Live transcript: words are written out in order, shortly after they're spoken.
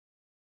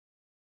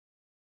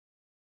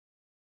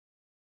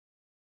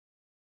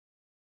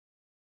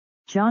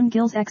John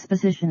Gill's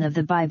Exposition of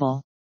the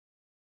Bible.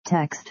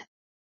 Text.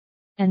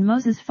 And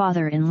Moses'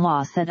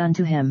 father-in-law said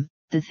unto him,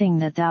 The thing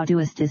that thou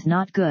doest is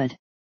not good.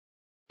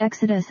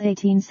 Exodus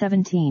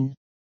 18:17.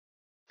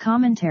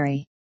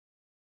 Commentary.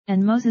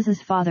 And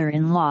Moses'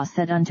 father-in-law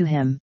said unto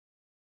him,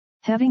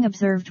 having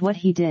observed what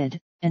he did,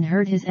 and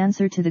heard his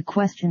answer to the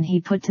question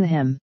he put to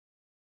him.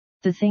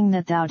 The thing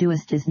that thou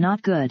doest is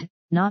not good,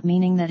 not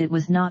meaning that it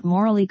was not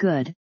morally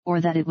good,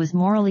 or that it was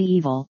morally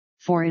evil,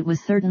 for it was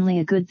certainly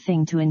a good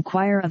thing to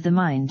inquire of the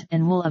mind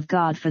and will of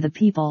God for the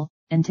people,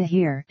 and to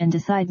hear and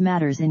decide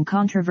matters in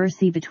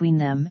controversy between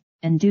them,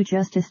 and do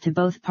justice to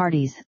both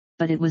parties,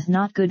 but it was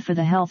not good for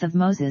the health of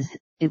Moses,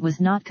 it was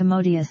not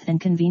commodious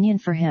and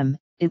convenient for him,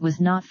 it was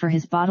not for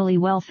his bodily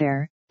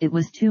welfare, it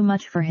was too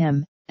much for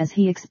him, as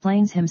he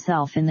explains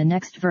himself in the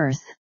next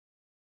verse.